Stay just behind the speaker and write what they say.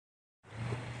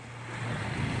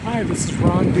Hi, this is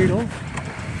Dietel,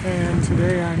 and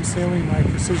today I'm sailing my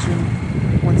Precision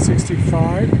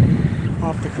 165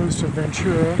 off the coast of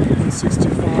Ventura.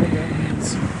 165, that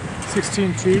means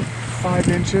 16 feet, 5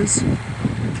 inches.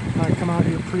 I come out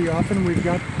here pretty often. We've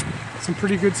got some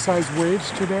pretty good sized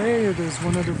waves today. There's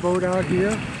one other boat out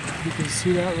here. You can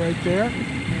see that right there.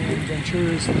 And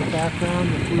Ventura is in the background.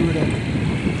 If we were to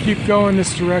keep going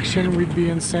this direction, we'd be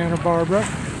in Santa Barbara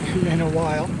in a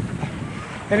while.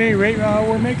 At any rate,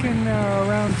 we're making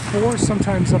around 4,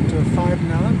 sometimes up to 5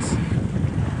 knots.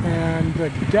 And the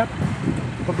depth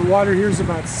of the water here is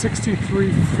about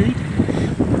 63 feet.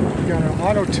 We've got an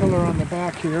auto tiller on the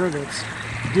back here that's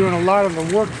doing a lot of the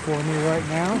work for me right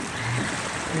now.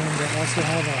 And I also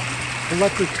have an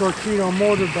electric torpedo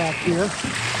motor back here.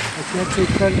 I can't take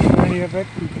credit for any of it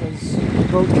because the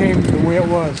boat came the way it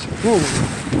was. Whoa,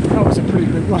 that was a pretty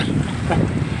big one.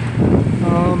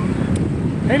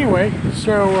 Anyway,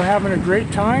 so we're having a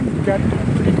great time. We've got a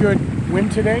pretty good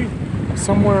wind today,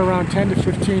 somewhere around 10 to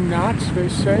 15 knots, they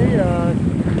say.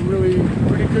 Really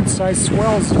pretty good sized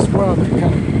swells as well. They're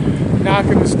kind of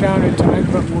knocking us down at times,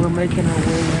 but we're making our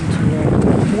way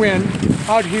into wind.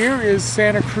 Out here is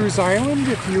Santa Cruz Island,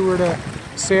 if you were to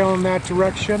sail in that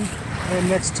direction. And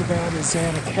next to that is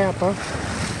Anacapa,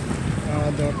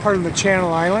 the part of the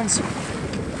Channel Islands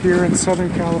here in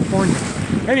Southern California.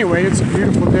 Anyway, it's a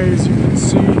beautiful day, as you can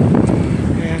see,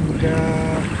 and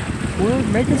we're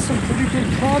making some pretty good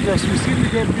progress. We seem to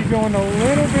be going a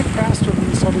little bit faster than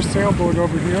this other sailboat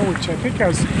over here, which I think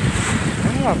has,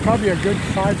 I don't know, probably a good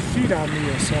 5 feet on me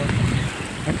or so.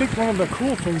 I think one of the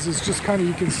cool things is just kind of,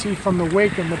 you can see from the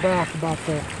wake in the back about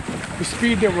the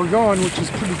speed that we're going, which is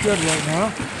pretty good right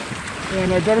now.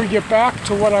 And I better get back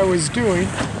to what I was doing.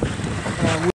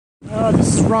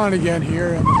 This is Ron again here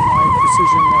in my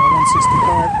Precision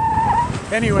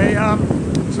 165. Anyway,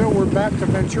 so we're back to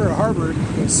Ventura Harbor.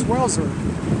 The swells are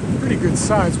pretty good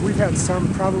size. We've had some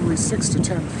probably 6 to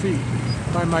 10 feet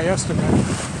by my estimate.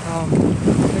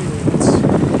 Anyway, that's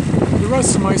the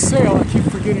rest of my sail. I keep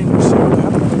forgetting to show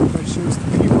that, but that shows the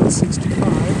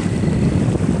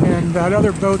P165. And that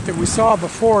other boat that we saw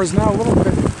before is now a little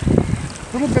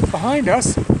bit behind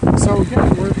us. So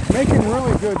again, we're making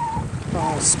really good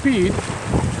speed.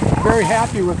 Very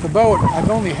happy with the boat. I've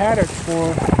only had it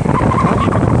for not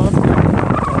even a month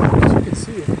now. As you can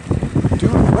see, it's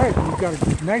doing great. We've got a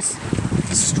nice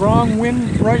strong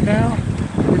wind right now.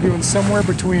 We're doing somewhere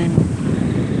between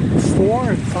 4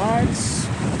 and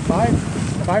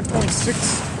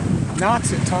 5.6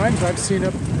 knots at times. I've seen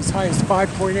up as high as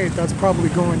 5.8. That's probably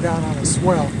going down on a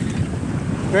swell.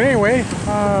 But anyway,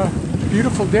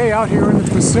 beautiful day out here in the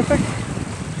Pacific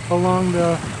along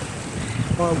the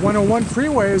 101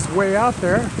 freeway is way out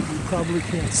there. You probably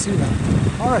can't see that.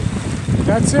 All right,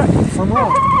 that's it from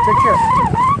Ron. Take care.